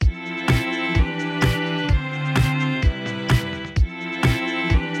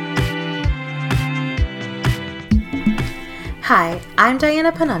Hi, I'm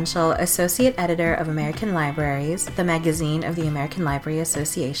Diana Penuntial, Associate Editor of American Libraries, the magazine of the American Library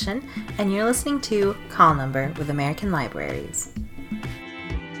Association, and you're listening to Call Number with American Libraries.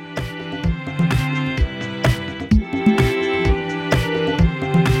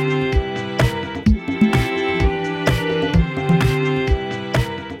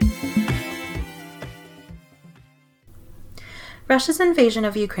 Russia's invasion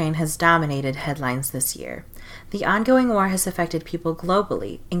of Ukraine has dominated headlines this year. The ongoing war has affected people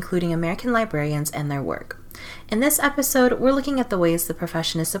globally, including American librarians and their work. In this episode, we're looking at the ways the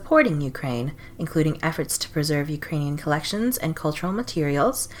profession is supporting Ukraine, including efforts to preserve Ukrainian collections and cultural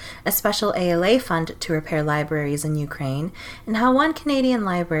materials, a special ALA fund to repair libraries in Ukraine, and how one Canadian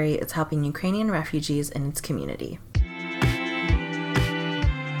library is helping Ukrainian refugees in its community.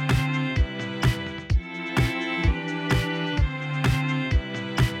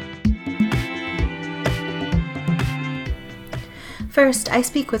 First, I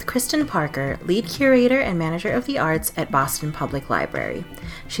speak with Kristen Parker, lead curator and manager of the arts at Boston Public Library.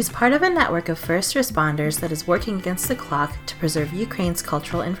 She's part of a network of first responders that is working against the clock to preserve Ukraine's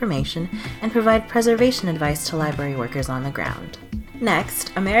cultural information and provide preservation advice to library workers on the ground.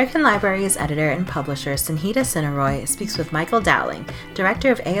 Next, American Libraries editor and publisher Sanhita Sineroy speaks with Michael Dowling,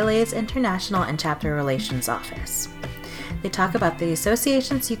 director of ALA's International and Chapter Relations Office. They talk about the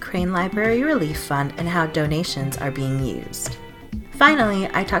association's Ukraine Library Relief Fund and how donations are being used. Finally,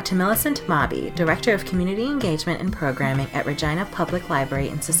 I talked to Millicent Mobby, Director of Community Engagement and Programming at Regina Public Library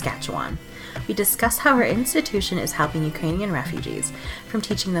in Saskatchewan. We discuss how her institution is helping Ukrainian refugees, from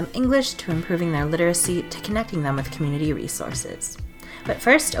teaching them English to improving their literacy to connecting them with community resources. But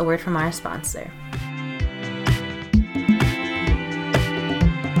first, a word from our sponsor.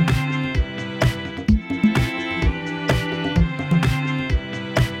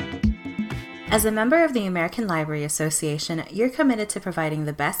 As a member of the American Library Association, you're committed to providing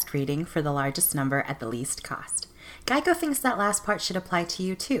the best reading for the largest number at the least cost. Geico thinks that last part should apply to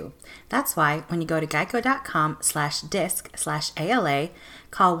you too. That's why when you go to geico.com/disc/ALA,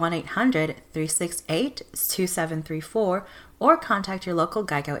 call 1-800-368-2734, or contact your local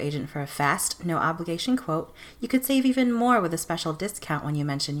Geico agent for a fast, no-obligation quote, you could save even more with a special discount when you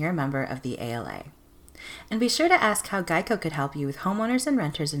mention you're a member of the ALA. And be sure to ask how Geico could help you with homeowners and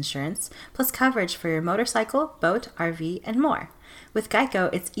renters insurance, plus coverage for your motorcycle, boat, RV, and more. With Geico,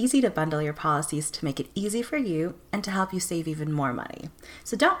 it's easy to bundle your policies to make it easy for you and to help you save even more money.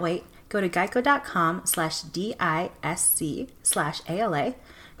 So don't wait. Go to geico.com/DISC/ALA,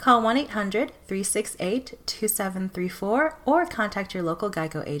 call 1-800-368-2734, or contact your local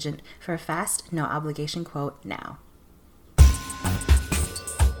Geico agent for a fast, no-obligation quote now.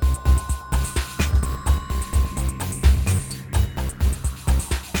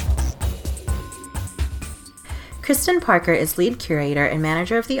 Kristen Parker is lead curator and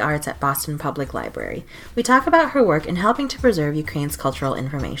manager of the arts at Boston Public Library. We talk about her work in helping to preserve Ukraine's cultural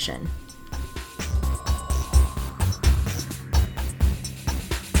information.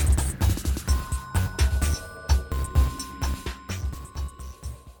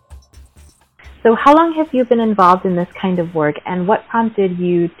 So how long have you been involved in this kind of work, and what prompted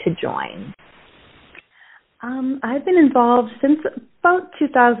you to join? I've been involved since about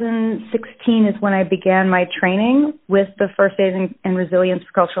 2016 is when I began my training with the First Aid and Resilience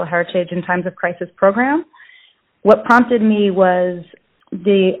for Cultural Heritage in Times of Crisis program. What prompted me was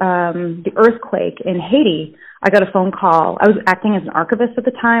the earthquake in Haiti. I got a phone call. I was acting as an archivist at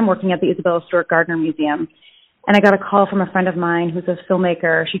the time, working at the Isabella Stewart Gardner Museum, and I got a call from a friend of mine who's a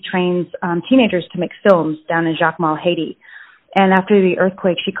filmmaker. She trains teenagers to make films down in Jacmel, Haiti. And after the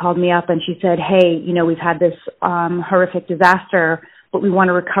earthquake, she called me up and she said, hey, we've had this horrific disaster, but we want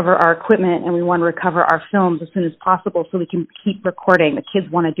to recover our equipment and we want to recover our films as soon as possible so we can keep recording. The kids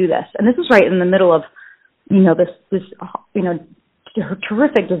want to do this. And this is right in the middle of, this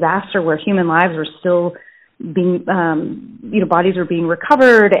terrific disaster where human lives were still being, bodies were being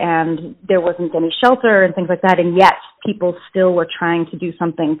recovered and there wasn't any shelter and things like that. And yet people still were trying to do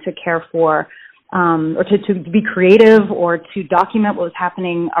something to care for or to be creative or to document what was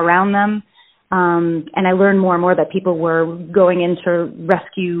happening around them. And I learned more and more that people were going in to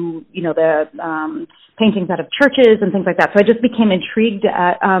rescue, the paintings out of churches and things like that. So I just became intrigued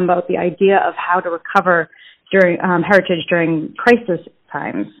about the idea of how to recover during heritage during crisis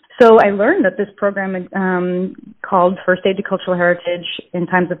times. So I learned that this program called First Aid to Cultural Heritage in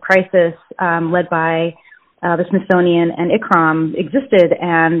Times of Crisis, led by the Smithsonian and ICCROM existed,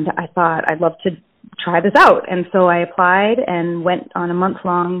 and I thought I'd love to try this out. And so I applied and went on a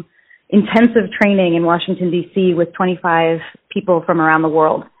month-long intensive training in Washington, D.C. with 25 people from around the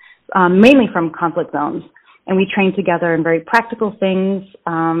world, mainly from conflict zones. And we train together in very practical things,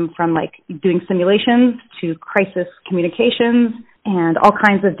 from like doing simulations to crisis communications and all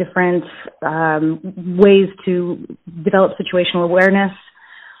kinds of different ways to develop situational awareness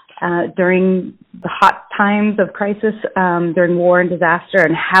during the hot times of crisis, during war and disaster.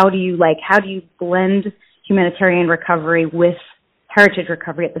 And how do you blend humanitarian recovery with heritage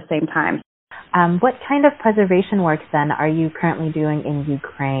recovery at the same time? What kind of preservation work then are you currently doing in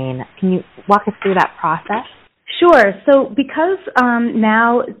Ukraine? Can you walk us through that process? Sure. So because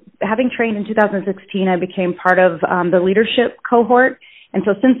now, having trained in 2016, I became part of the leadership cohort. And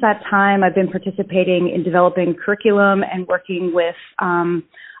so since that time, I've been participating in developing curriculum and working with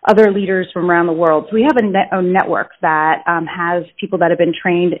other leaders from around the world. So we have a network that has people that have been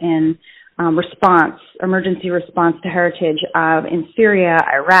trained in emergency response to heritage in Syria,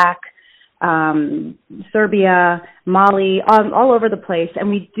 Iraq, Serbia, Mali, all over the place. And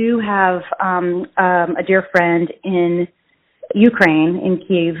we do have a dear friend in Ukraine, in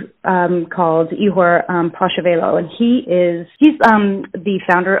Kyiv, called Ihor Pashevelo. And he's the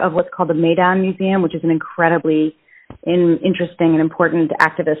founder of what's called the Maidan Museum, which is an incredibly interesting and important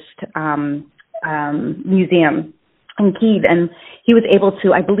activist museum in Kyiv. And he was able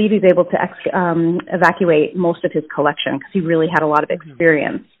to, I believe he's able to evacuate most of his collection because he really had a lot of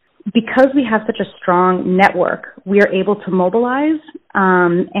experience. Because we have such a strong network, we are able to mobilize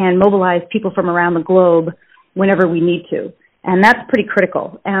and mobilize people from around the globe whenever we need to. And that's pretty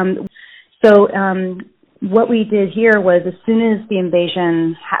critical. So what we did here was, as soon as the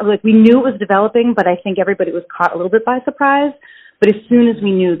invasion, we knew it was developing, but I think everybody was caught a little bit by surprise. But as soon as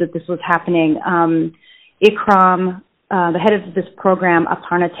we knew that this was happening, Ikram, the head of this program,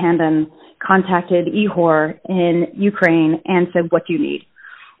 Aparna Tandon, contacted Ihor in Ukraine and said, "What do you need?"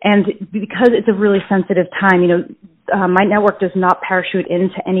 And because it's a really sensitive time, my network does not parachute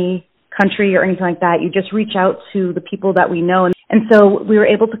into any country or anything like that. You just reach out to the people that we know. And so we were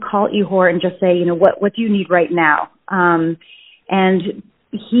able to call Ihor and just say, what do you need right now? So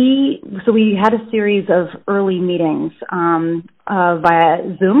we had a series of early meetings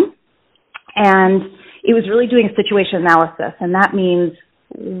via Zoom, and it was really doing a situation analysis. And that means,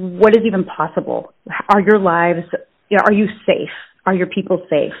 what is even possible? Are your lives, are you safe? Are your people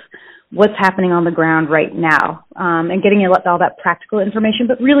safe? What's happening on the ground right now? And getting all that practical information,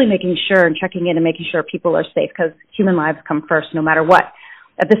 but really making sure and checking in and making sure people are safe, because human lives come first no matter what.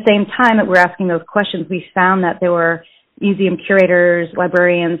 At the same time that we're asking those questions, we found that there were museum curators,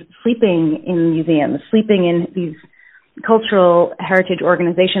 librarians sleeping in museums, sleeping in these cultural heritage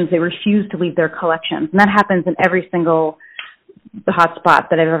organizations. They refuse to leave their collections. And that happens in every single hotspot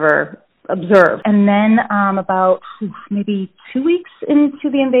that I've ever observed. And then about maybe 2 weeks into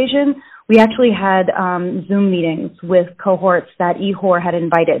the invasion, we actually had Zoom meetings with cohorts that Ihor had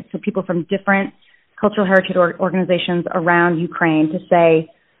invited. So people from different cultural heritage organizations around Ukraine to say,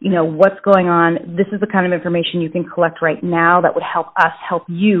 what's going on? This is the kind of information you can collect right now that would help us help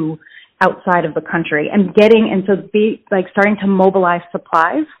you outside of the country. And starting to mobilize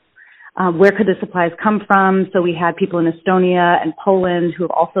supplies. Where could the supplies come from? So we had people in Estonia and Poland who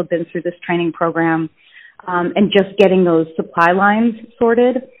have also been through this training program, and just getting those supply lines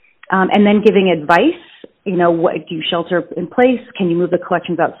sorted, and then giving advice. What do you shelter in place? Can you move the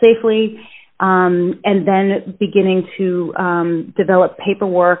collections out safely? And then beginning to develop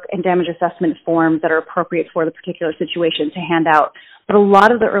paperwork and damage assessment forms that are appropriate for the particular situation to hand out. But a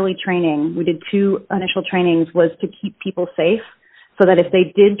lot of the early training, we did 2 initial trainings, was to keep people safe, so that if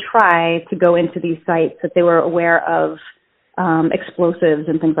they did try to go into these sites, that they were aware of explosives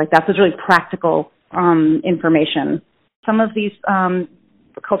and things like that. So it's really practical information. Some of these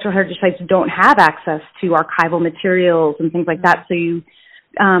cultural heritage sites don't have access to archival materials and things like that. So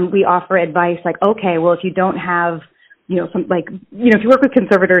we offer advice like, okay, well, if you don't have, if you work with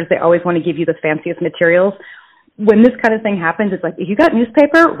conservators, they always want to give you the fanciest materials. When this kind of thing happens, it's like, if you got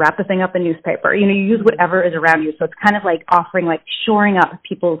newspaper, wrap the thing up in newspaper. You use whatever is around you. So it's kind of like offering, shoring up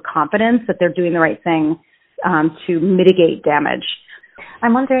people's confidence that they're doing the right thing to mitigate damage.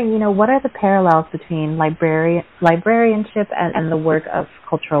 I'm wondering, what are the parallels between librarianship and the work of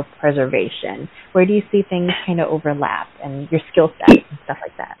cultural preservation? Where do you see things kind of overlap and your skill set and stuff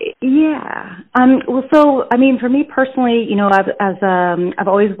like that? Yeah. For me personally, I've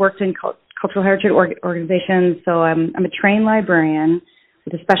always worked in cultural heritage organizations, so I'm a trained librarian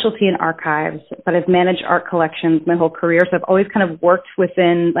with a specialty in archives, but I've managed art collections my whole career, so I've always kind of worked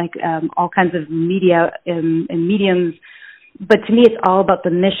within all kinds of media and mediums. But to me, it's all about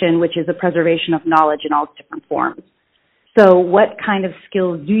the mission, which is the preservation of knowledge in all its different forms. So what kind of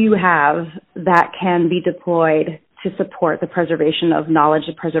skills do you have that can be deployed to support the preservation of knowledge,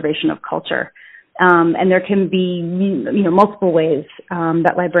 the preservation of culture? And there can be, multiple ways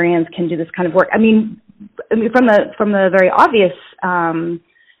that librarians can do this kind of work. I mean, from the very obvious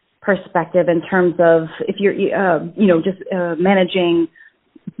perspective, in terms of if you're, managing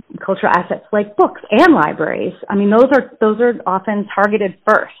cultural assets like books and libraries. I mean, those are often targeted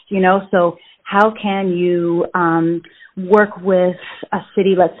first. So how can you work with a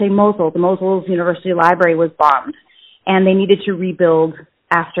city, let's say Mosul. The Mosul's University Library was bombed, and they needed to rebuild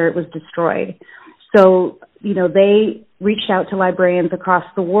after it was destroyed. So, they reached out to librarians across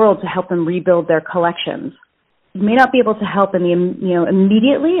the world to help them rebuild their collections. You may not be able to help in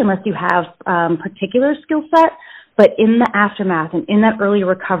immediately unless you have particular skill set, but in the aftermath and in that early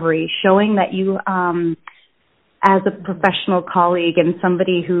recovery, showing that you, as a professional colleague and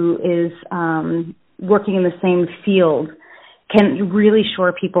somebody who is working in the same field, can really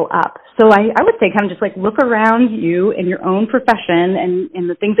shore people up. So I would say kind of just like look around you in your own profession and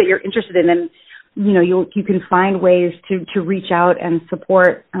the things that you're interested in, and you can find ways to reach out and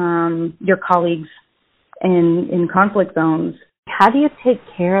support your colleagues in conflict zones. How do you take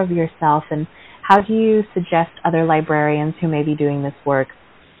care of yourself, and how do you suggest other librarians who may be doing this work,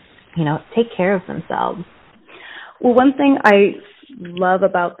 take care of themselves? Well, one thing I love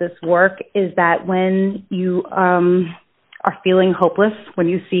about this work is that when you are feeling hopeless, when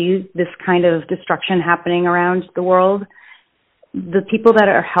you see this kind of destruction happening around the world, the people that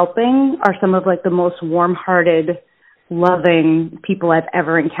are helping are some of the most warm-hearted, loving people I've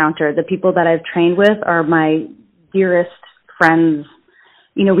ever encountered. The people that I've trained with are my dearest friends.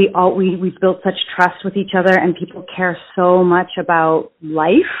 We've built such trust with each other, and people care so much about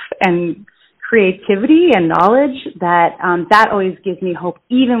life and creativity and knowledge that that always gives me hope,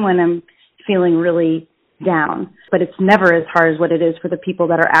 even when I'm feeling really down. But it's never as hard as what it is for the people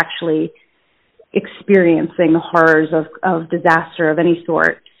that are actually experiencing the horrors of disaster of any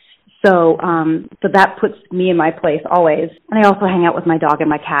sort. So that puts me in my place always. And I also hang out with my dog and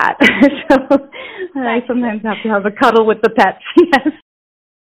my cat. So I sometimes have to have a cuddle with the pets. Yes.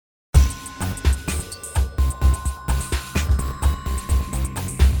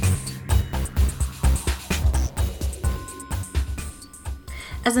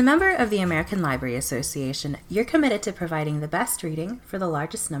 As a member of the American Library Association, you're committed to providing the best reading for the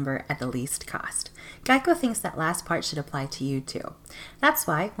largest number at the least cost. Geico thinks that last part should apply to you too. That's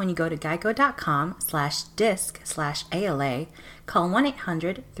why when you go to geico.com/disc/ALA, call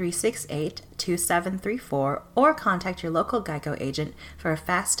 1-800-368-2734 or contact your local Geico agent for a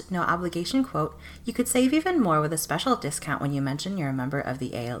fast, no-obligation quote, you could save even more with a special discount when you mention you're a member of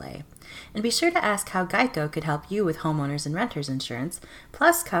the ALA. And be sure to ask how Geico could help you with homeowners and renters insurance,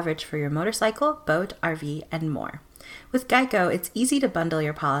 plus coverage for your motorcycle, boat, RV, and more. With Geico, it's easy to bundle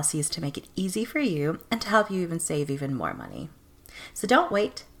your policies to make it easy for you and to help you even save even more money. So don't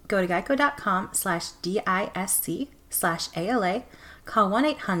wait. Go to geico.com/DISC/ALA, call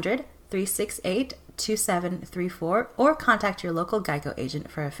 1-800-368-2734, or contact your local Geico agent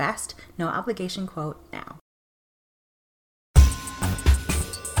for a fast, no-obligation quote now.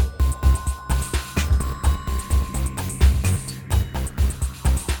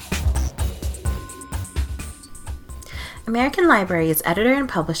 American Library's editor and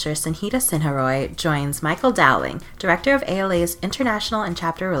publisher Sanhita Sinharoy joins Michael Dowling, director of ALA's International and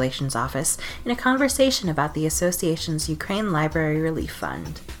Chapter Relations Office, in a conversation about the association's Ukraine Library Relief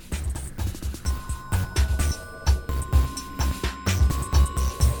Fund.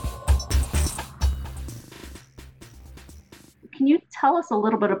 Can you tell us a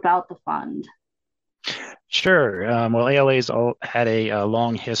little bit about the fund? Sure. Well, ALA's had a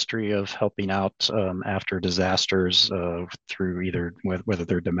long history of helping out after disasters through either whether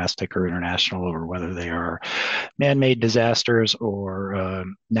they're domestic or international, or whether they are man-made disasters or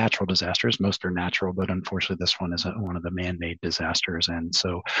natural disasters. Most are natural, but unfortunately this one is one of the man-made disasters. And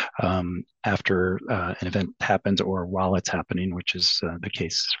so after an event happens, or while it's happening, which is the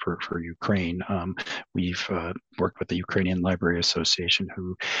case for Ukraine, we've worked with the Ukrainian Library Association,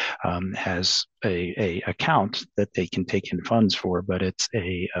 who has a account that they can take in funds for, but it's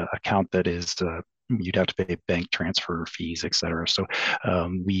a account that is you'd have to pay bank transfer fees, etc. So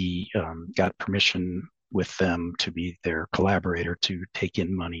we got permission with them to be their collaborator to take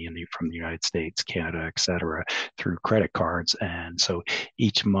in money from the United States, Canada, etc., through credit cards. And so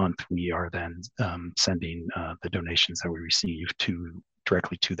each month we are then sending the donations that we receive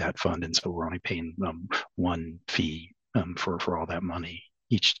directly to that fund, and so we're only paying one fee for all that money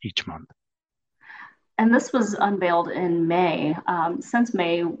each month. And this was unveiled in May. Since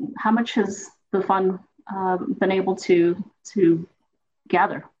May, how much has the fund been able to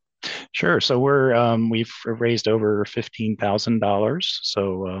gather? Sure. So we've raised over $15,000.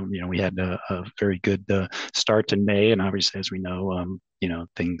 So we had a very good start in May, and obviously, as we know,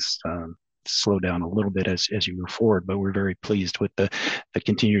 things slow down a little bit as you move forward. But we're very pleased with the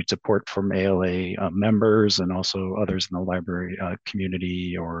continued support from ALA members and also others in the library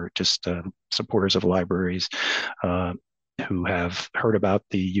community, or just supporters of libraries. Who have heard about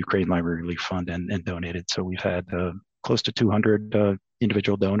the Ukraine Library Relief Fund and donated. So we've had close to 200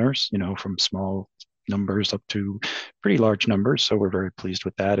 individual donors, from small numbers up to pretty large numbers. So we're very pleased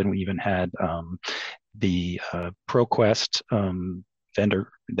with that. And we even had the ProQuest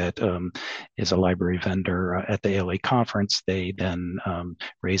vendor that is a library vendor at the ALA conference. They then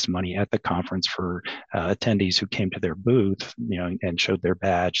raised money at the conference for attendees who came to their booth, and showed their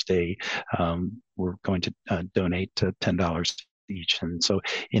badge. They were going to donate to $10 each, and so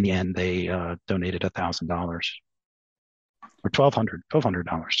in the end, they donated $1,000 or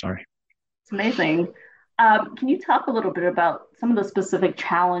 $1,200. Sorry. It's amazing. Can you talk a little bit about some of the specific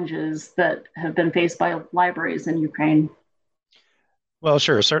challenges that have been faced by libraries in Ukraine? Well,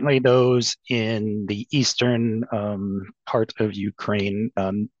 sure. Certainly, those in the eastern part of Ukraine,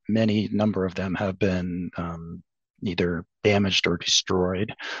 many number of them have been either damaged or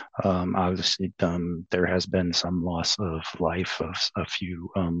destroyed. Obviously, there has been some loss of life of a few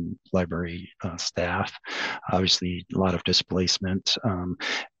library staff. Obviously, a lot of displacement.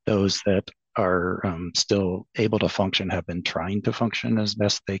 Those that are still able to function have been trying to function as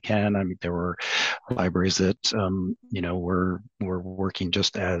best they can. I mean, there were libraries that were working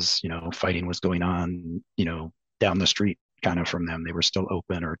just as fighting was going on, down the street kind of from them. They were still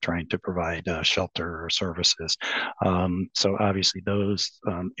open or trying to provide shelter or services. So obviously those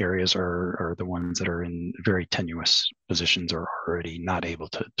areas are the ones that are in very tenuous positions or already not able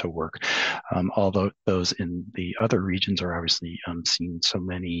to work. Although those in the other regions are obviously seeing so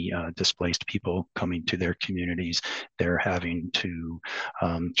many displaced people coming to their communities. They're having to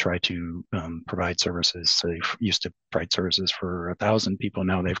try to provide services. So they used to provide services for 1,000 people.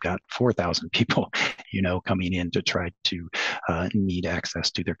 Now they've got 4,000 people, coming in to try to need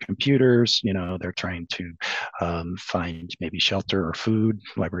access to their computers. They're trying to find maybe shelter or food.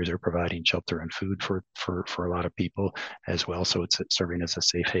 Libraries are providing shelter and food for a lot of people as well. So it's serving as a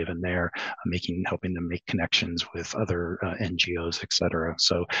safe haven there, helping them make connections with other NGOs, et cetera.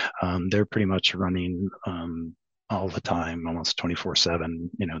 So they're pretty much running all the time, almost 24/7,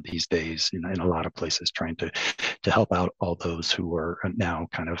 these days in a lot of places, trying to help out all those who are now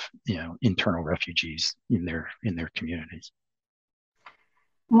kind of, internal refugees in their communities.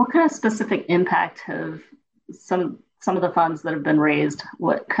 What kind of specific impact have some of the funds that have been raised,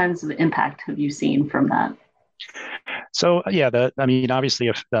 what kinds of impact have you seen from that? So yeah, obviously,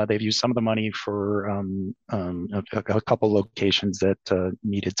 if they've used some of the money for a couple locations that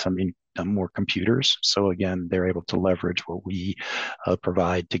needed some more computers. So again, they're able to leverage what we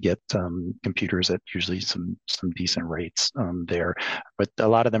provide to get computers at usually some decent rates there. But a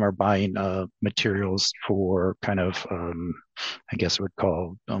lot of them are buying materials for kind of, I guess I would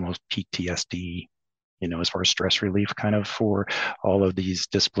call almost PTSD, as far as stress relief kind of for all of these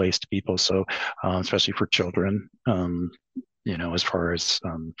displaced people. So especially for children, as far as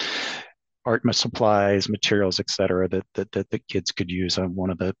art supplies, materials, et cetera, that the kids could use. One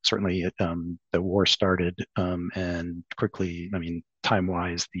of certainly the war started and quickly,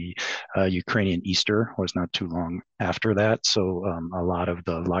 time-wise, the Ukrainian Easter was not too long after that. So a lot of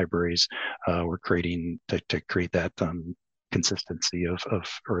the libraries were creating to create that consistency of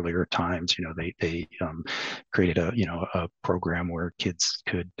earlier times. They created a program where kids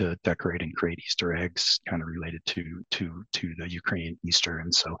could decorate and create Easter eggs, kind of related to the Ukrainian Easter,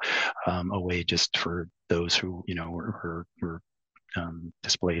 and so a way just for those who were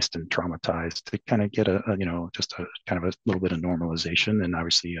displaced and traumatized to kind of get just a kind of a little bit of normalization, and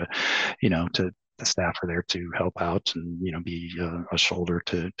obviously to the staff are there to help out and be a shoulder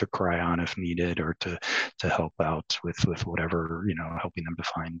to cry on if needed, or to help out with whatever, helping them to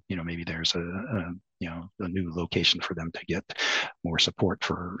find maybe there's a new location for them to get more support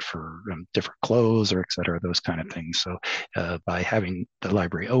for different clothes, or et cetera, those kind of things. So by having the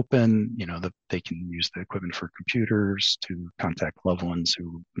library open, they can use the equipment for computers to contact loved ones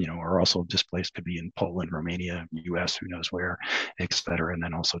who are also displaced, could be in Poland, Romania, US, who knows where, et cetera. And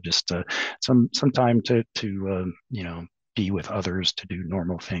then also just some time to be with others, to do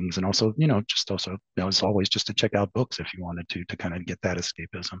normal things, and also as always, just to check out books if you wanted to kind of get that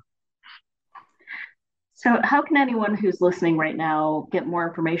escapism. So how can anyone who's listening right now get more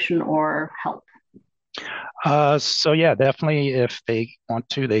information or help? So yeah, definitely. If they want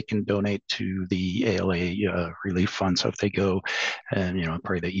to, they can donate to the ALA relief fund. So if they go, and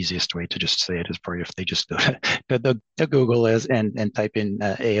probably the easiest way to just say it is probably if they just go to the Google is and type in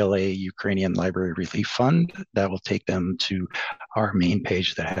ALA Ukrainian Library Relief Fund, that will take them to our main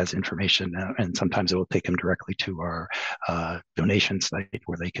page that has information, and sometimes it will take them directly to our donation site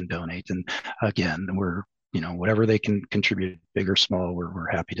where they can donate. And again, whatever they can contribute, big or small, we're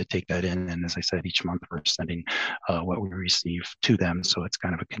happy to take that in. And as I said, each month we're sending what we receive to them. So it's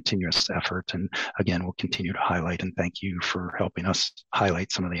kind of a continuous effort. And again, we'll continue to highlight and thank you for helping us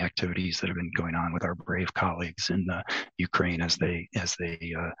highlight some of the activities that have been going on with our brave colleagues in Ukraine as they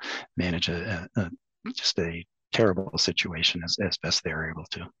manage just a terrible situation as best they're able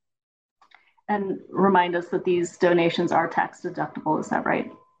to. And remind us that these donations are tax deductible. Is that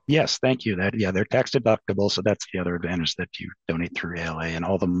right? Yes, thank you. They're tax deductible. So that's the other advantage, that you donate through ALA, and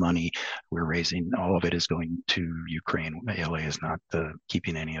all the money we're raising, all of it is going to Ukraine. ALA is not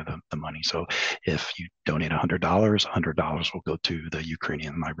keeping any of the money. So if you donate $100, $100 will go to the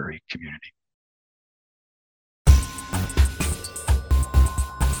Ukrainian library community.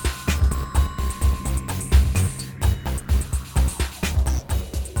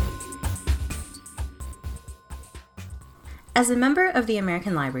 As a member of the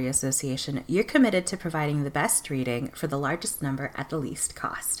American Library Association, you're committed to providing the best reading for the largest number at the least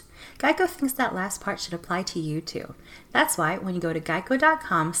cost. Geico thinks that last part should apply to you too. That's why when you go to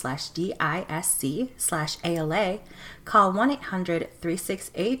geico.com/DISC/ALA, call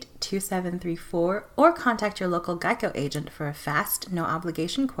 1-800-368-2734, or contact your local Geico agent for a fast,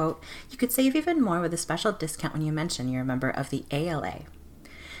 no-obligation quote, you could save even more with a special discount when you mention you're a member of the ALA.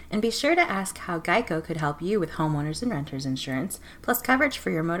 And be sure to ask how Geico could help you with homeowners and renters insurance, plus coverage for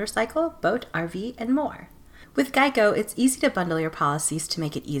your motorcycle, boat, RV, and more. With Geico, it's easy to bundle your policies to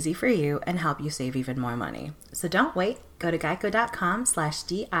make it easy for you and help you save even more money. So don't wait. Go to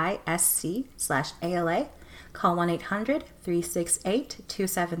geico.com/DISC/ALA, call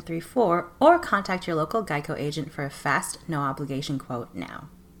 1-800-368-2734, or contact your local Geico agent for a fast, no-obligation quote now.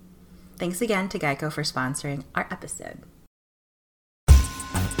 Thanks again to Geico for sponsoring our episode.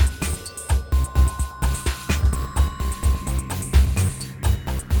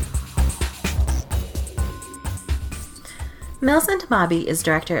 Millicent Mobby is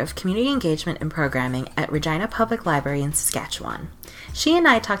Director of Community Engagement and Programming at Regina Public Library in Saskatchewan. She and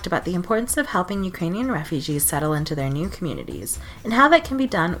I talked about the importance of helping Ukrainian refugees settle into their new communities and how that can be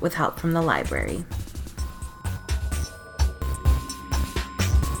done with help from the library.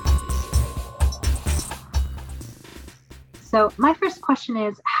 So my first question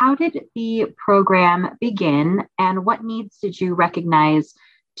is, how did the program begin, and what needs did you recognize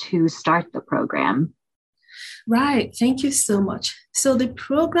to start the program? Right. Thank you so much. So the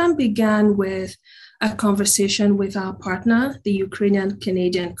program began with a conversation with our partner, the Ukrainian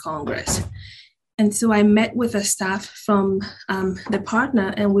Canadian Congress. And so I met with a staff from the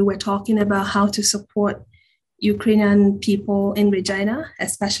partner, and we were talking about how to support Ukrainian people in Regina,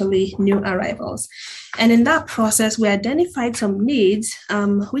 especially new arrivals. And in that process, we identified some needs,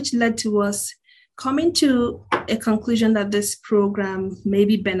 which led to us coming to a conclusion that this program may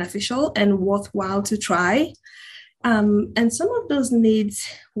be beneficial and worthwhile to try. And some of those needs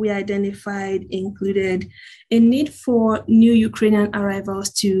we identified included a need for new Ukrainian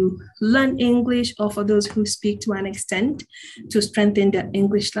arrivals to learn English, or for those who speak to an extent, to strengthen their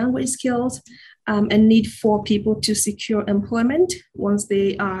English language skills, a need for people to secure employment once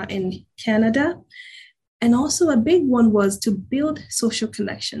they are in Canada. And also a big one was to build social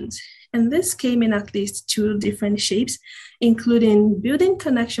connections. And this came in at least two different shapes, including building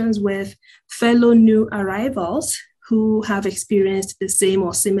connections with fellow new arrivals who have experienced the same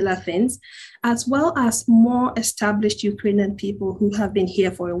or similar things, as well as more established Ukrainian people who have been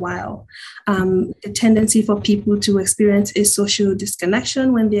here for a while. The tendency for people to experience a social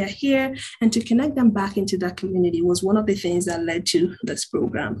disconnection when they are here, and to connect them back into that community was one of the things that led to this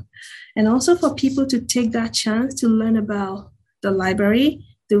program. And also for people to take that chance to learn about the library,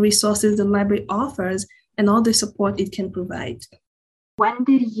 the resources the library offers, and all the support it can provide. When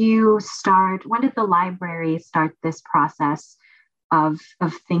did the library start this process of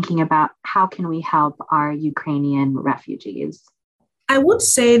thinking about how can we help our Ukrainian refugees? I would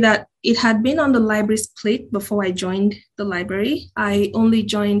say that it had been on the library's plate before I joined the library. I only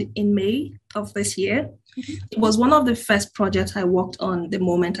joined in May of this year. It was one of the first projects I worked on the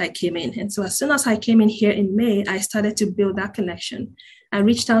moment I came in. And so as soon as I came in here in May, I started to build that connection I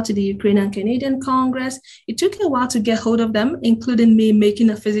reached out to the Ukrainian Canadian Congress. It took a while to get hold of them, including me making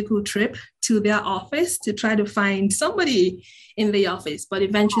a physical trip to their office to try to find somebody in the office. But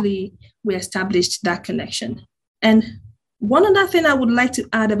eventually, we established that connection. And one other thing I would like to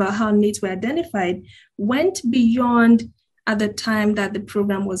add about how needs were identified went beyond at the time that the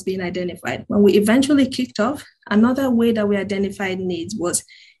program was being identified. When we eventually kicked off, another way that we identified needs was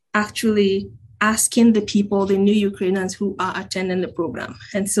actually asking the people, the new Ukrainians who are attending the program.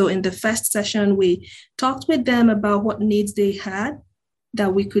 And so in the first session, we talked with them about what needs they had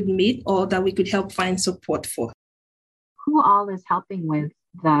that we could meet or that we could help find support for. Who all is helping with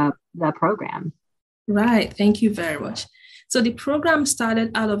the program? Right, thank you very much. So the program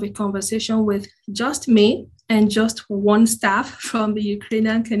started out of a conversation with just me and just one staff from the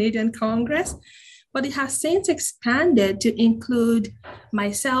Ukrainian Canadian Congress, but it has since expanded to include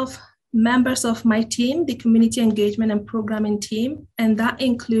myself, members of my team, the community engagement and programming team, and that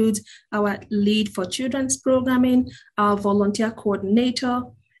includes our lead for children's programming, our volunteer coordinator,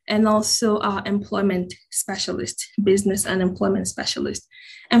 and also our employment specialist, business and employment specialist.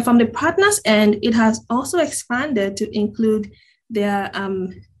 And from the partners' end, it has also expanded to include their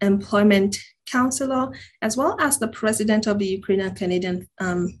employment counselor, as well as the president of the Ukrainian Canadian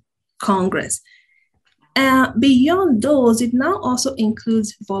Congress. Beyond those, it now also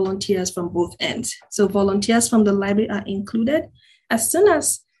includes volunteers from both ends. So volunteers from the library are included. As soon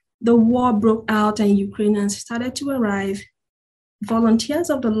as the war broke out and Ukrainians started to arrive, volunteers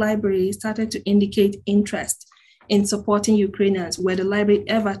of the library started to indicate interest in supporting Ukrainians were the library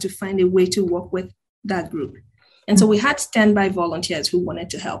ever to find a way to work with that group. And so we had standby volunteers who wanted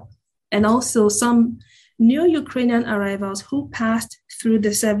to help. And also some new Ukrainian arrivals who passed through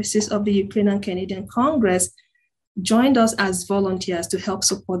the services of the Ukrainian Canadian Congress joined us as volunteers to help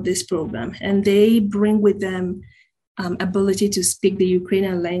support this program. And they bring with them ability to speak the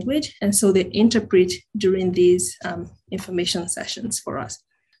Ukrainian language. And so they interpret during these information sessions for us.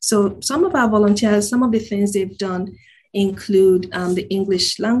 So some of our volunteers, some of the things they've done include the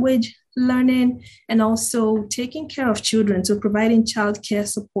English language learning and also taking care of children, so providing childcare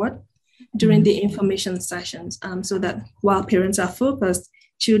support during the information sessions so that while parents are focused,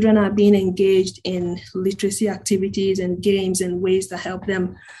 children are being engaged in literacy activities and games and ways that help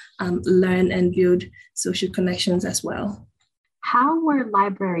them learn and build social connections as well. How were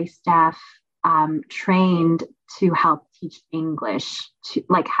library staff trained to help teach English?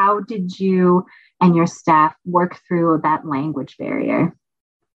 How did you and your staff work through that language barrier?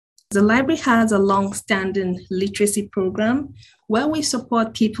 The library has a long-standing literacy program where we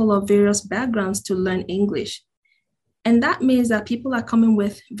support people of various backgrounds to learn English. And that means that people are coming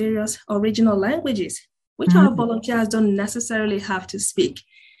with various original languages, which our volunteers don't necessarily have to speak.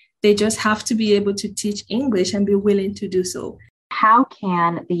 They just have to be able to teach English and be willing to do so. How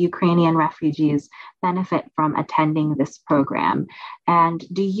can the Ukrainian refugees benefit from attending this program? And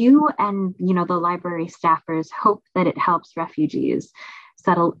do you and the library staffers hope that it helps refugees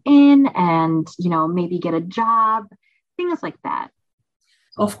settle in and maybe get a job, things like that?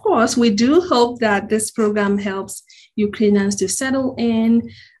 Of course, we do hope that this program helps Ukrainians to settle in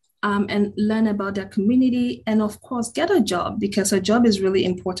and learn about their community and, of course, get a job, because a job is really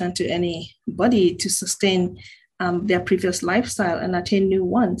important to anybody to sustain their previous lifestyle and attain new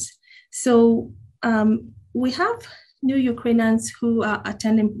ones. So we have new Ukrainians who are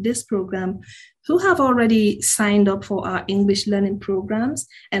attending this program who have already signed up for our English learning programs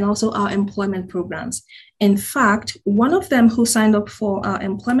and also our employment programs. In fact, one of them who signed up for our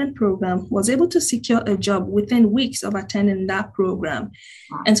employment program was able to secure a job within weeks of attending that program.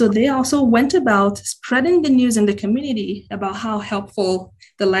 And so they also went about spreading the news in the community about how helpful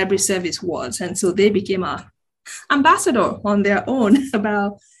the library service was. And so they became our ambassador on their own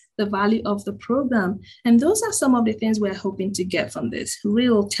about the value of the program. And those are some of the things we're hoping to get from this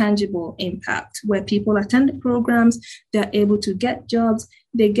real tangible impact, where people attend the programs, they're able to get jobs,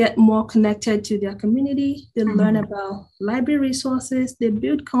 they get more connected to their community, they learn about library resources, they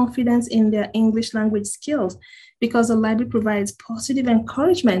build confidence in their English language skills, because the library provides positive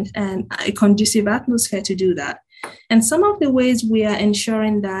encouragement and a conducive atmosphere to do that. And some of the ways we are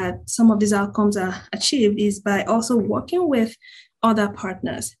ensuring that some of these outcomes are achieved is by also working with other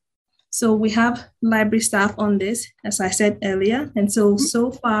partners. So we have library staff on this, as I said earlier. And so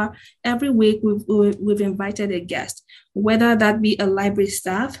far, every week we've invited a guest, whether that be a library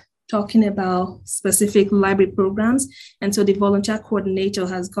staff talking about specific library programs. And so the volunteer coordinator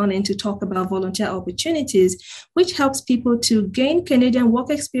has gone in to talk about volunteer opportunities, which helps people to gain Canadian work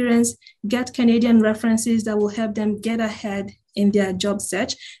experience, get Canadian references that will help them get ahead in their job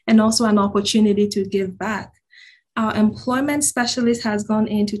search, and also an opportunity to give back. Our employment specialist has gone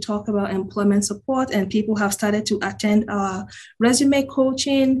in to talk about employment support, and people have started to attend our resume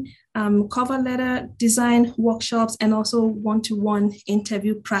coaching, cover letter design workshops, and also one-to-one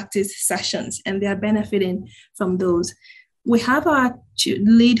interview practice sessions, and they are benefiting from those. We have our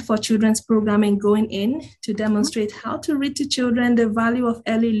Lead for Children's programming going in to demonstrate how to read to children, the value of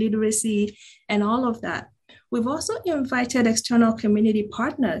early literacy, and all of that. We've also invited external community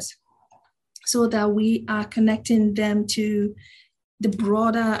partners so that we are connecting them to the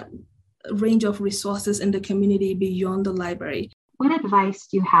broader range of resources in the community beyond the library. What advice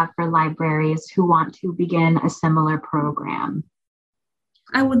do you have for libraries who want to begin a similar program?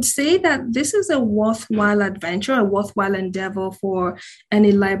 I would say that this is a worthwhile adventure, a worthwhile endeavor for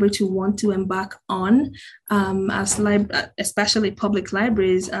any library to want to embark on. Especially public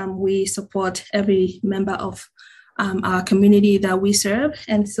libraries, we support every member of our community that we serve.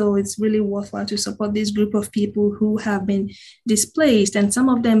 And so it's really worthwhile to support this group of people who have been displaced, and some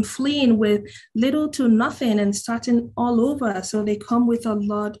of them fleeing with little to nothing and starting all over. So they come with a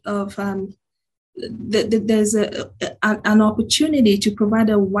lot of there's an opportunity to provide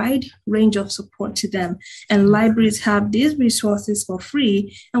a wide range of support to them. And libraries have these resources for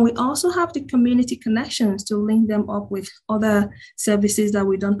free. And we also have the community connections to link them up with other services that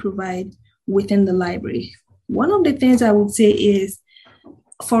we don't provide within the library. One of the things I would say is,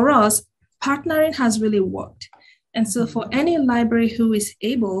 for us, partnering has really worked. And so for any library who is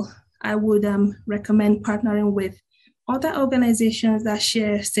able, I would recommend partnering with other organizations that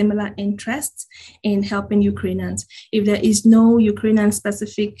share similar interests in helping Ukrainians. If there is no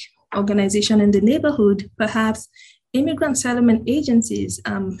Ukrainian-specific organization in the neighborhood, perhaps immigrant settlement agencies,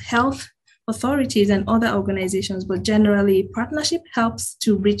 health authorities, and other organizations, but generally partnership helps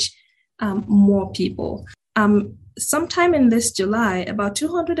to reach more people. Sometime in this July, about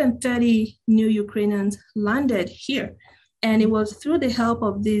 230 new Ukrainians landed here. And it was through the help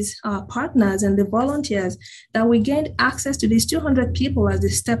of these partners and the volunteers that we gained access to these 200 people as they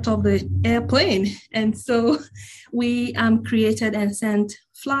stepped off the airplane. And so we created and sent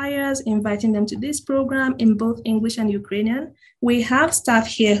flyers inviting them to this program in both English and Ukrainian. We have staff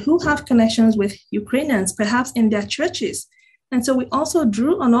here who have connections with Ukrainians, perhaps in their churches. And so we also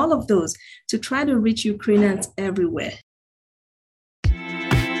drew on all of those to try to reach Ukrainians everywhere.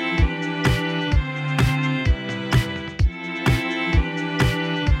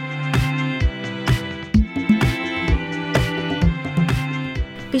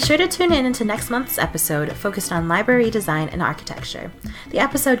 Be sure to tune in into next month's episode focused on library design and architecture. The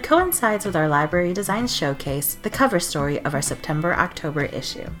episode coincides with our library design showcase, the cover story of our September-October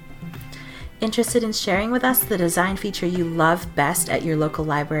issue. Interested in sharing with us the design feature you love best at your local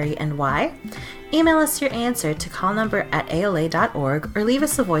library and why? Email us your answer to call number at ala.org or leave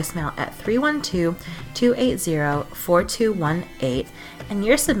us a voicemail at 312-280-4218, and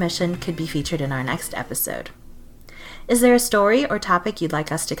your submission could be featured in our next episode. Is there a story or topic you'd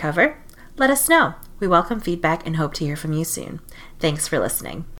like us to cover? Let us know. We welcome feedback and hope to hear from you soon. Thanks for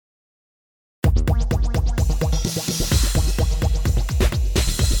listening.